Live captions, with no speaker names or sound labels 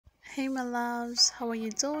Hey my loves, how are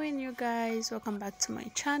you doing you guys? Welcome back to my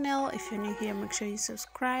channel. If you're new here, make sure you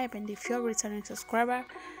subscribe, and if you're a returning subscriber,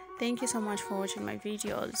 thank you so much for watching my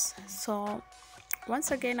videos. So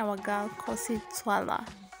once again, our girl Khosi,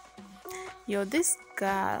 this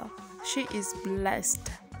girl, she is blessed.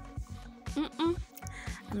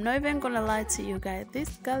 I'm not even gonna lie to you guys, this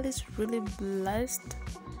girl is really blessed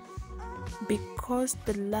because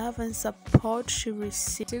the love and support she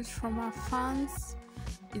receives from her fans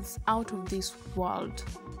is out of this world.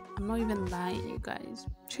 I'm not even lying, you guys.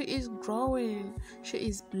 She is growing, she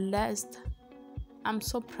is blessed. I'm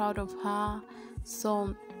so proud of her.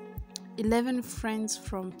 So 11 friends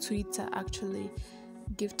from Twitter actually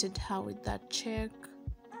gifted her with that check,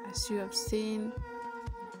 as you have seen,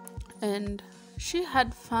 and she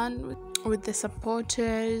had fun with the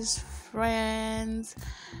supporters, friends,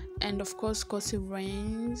 and of course Khosi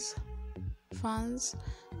Rain's fans.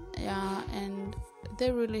 Yeah, and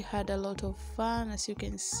they really had a lot of fun, as you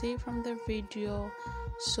can see from the video.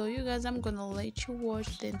 So you guys, I'm gonna let you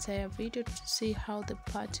watch the entire video to see how the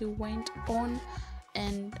party went on.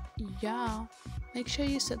 And yeah, make sure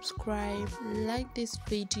you subscribe, like this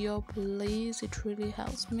video please, it really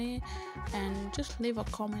helps me, and just leave a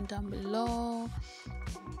comment down below.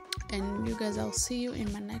 And you guys, I'll see you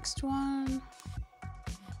in my next one.